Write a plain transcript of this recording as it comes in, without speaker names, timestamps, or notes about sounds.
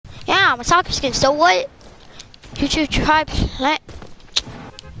got my soccer skin, so what? You should try play.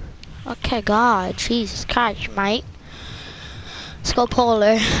 Okay, God, Jesus Christ, mate. Let's go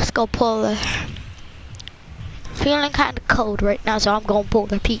polar. Let's go polar. Feeling kind of cold right now, so I'm going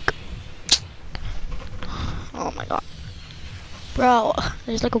polar peak. Oh my God. Bro,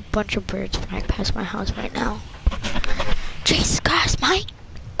 there's like a bunch of birds right past my house right now. Jesus Christ, mate.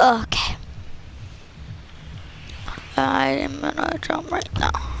 Okay. I am gonna jump right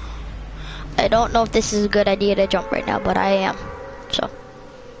now. I don't know if this is a good idea to jump right now, but I am. So.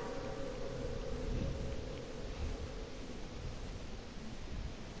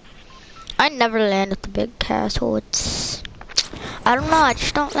 I never land at the big castle. It's, I don't know, I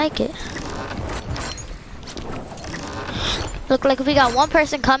just don't like it. Look, like if we got one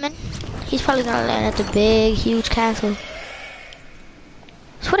person coming, he's probably gonna land at the big, huge castle.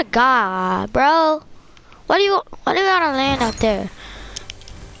 Swear to God, bro. Why do you gotta land out there?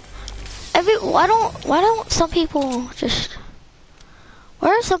 Why don't some people just, why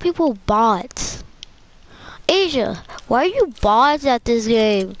are some people bots? Asia, why are you bots at this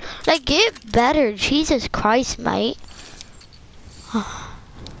game? Like, get better, Jesus Christ, mate.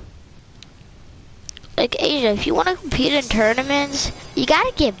 Like, Asia, if you want to compete in tournaments, you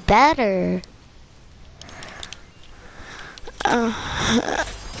gotta get better.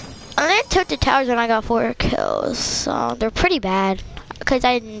 I took the towers and I got 4 kills, so they're pretty bad. Because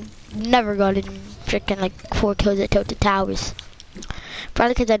I never got in freaking like 4 kills at Tilted Towers.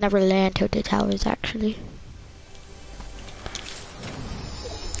 Probably because I never land Tilted Towers, actually.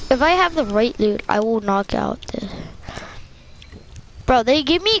 If I have the right loot, I will knock out the... Bro, they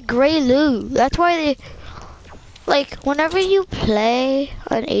give me gray loot. That's why they... Like, whenever you play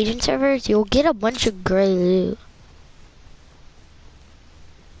on agent servers, you'll get a bunch of gray loot.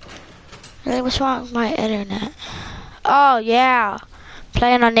 Really, what's wrong with my internet? Oh, yeah.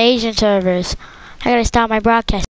 Playing on Asian servers. I gotta stop my broadcast.